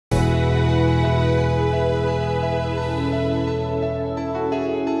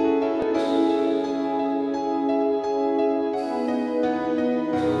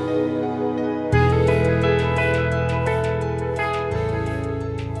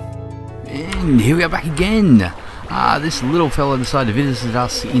And here we are back again. This little fella decided to visit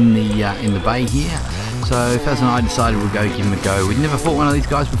us in the bay here. So Fazz and I decided we'd go give him a go. We'd never fought one of these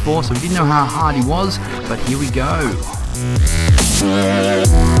guys before, so we didn't know how hard he was, but here we go.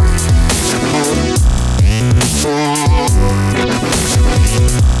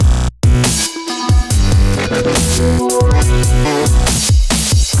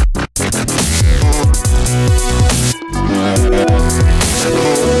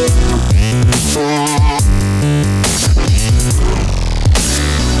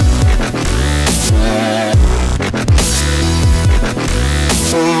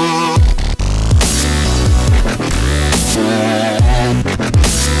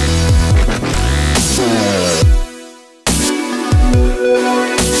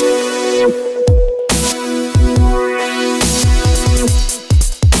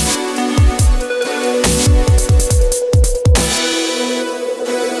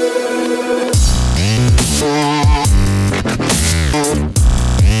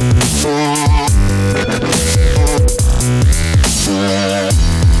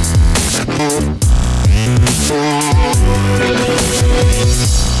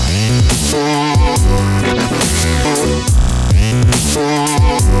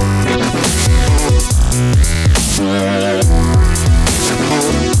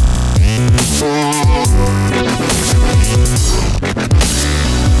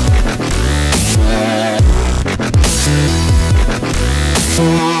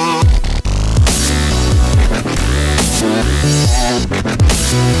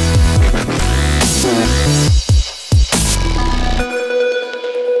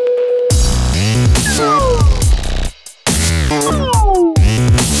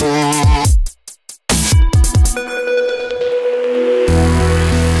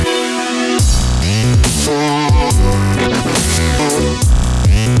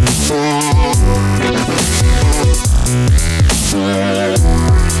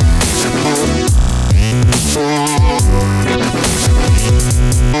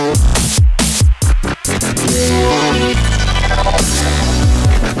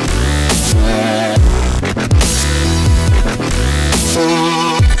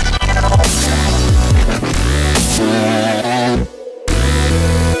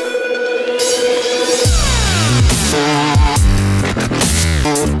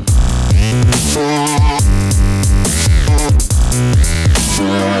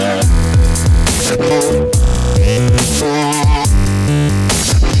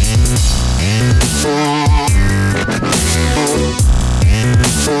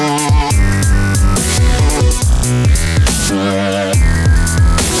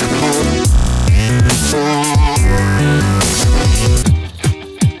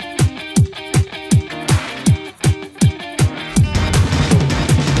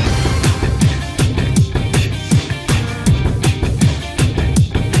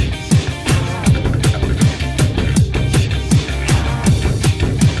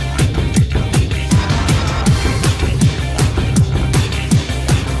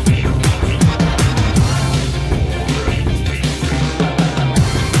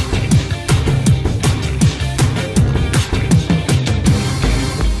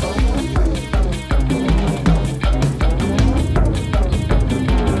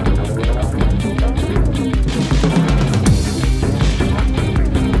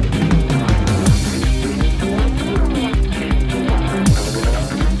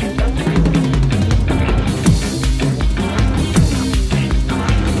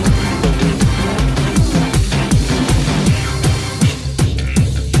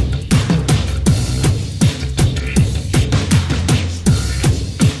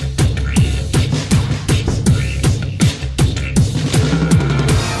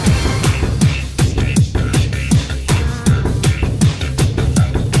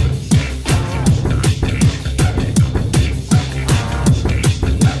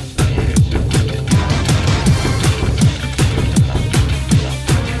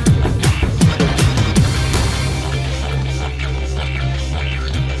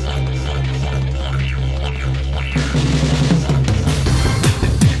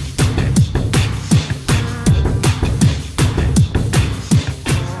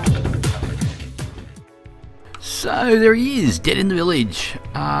 So there he is, dead in the village.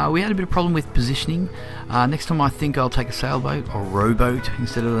 We had a bit of problem with positioning. Next time I think I'll take a sailboat or rowboat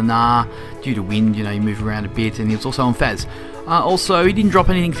instead of the Nar. Due to wind, you know, you move around a bit, and he was also on Fazz. Also, he didn't drop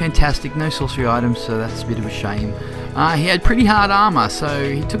anything fantastic, no sorcery items, so that's a bit of a shame. He had pretty hard armor,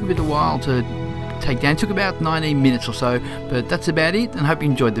 so he took a bit of a while to take down. It took about 19 minutes or so, but that's about it, and I hope you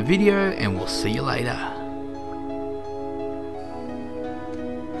enjoyed the video, and we'll see you later.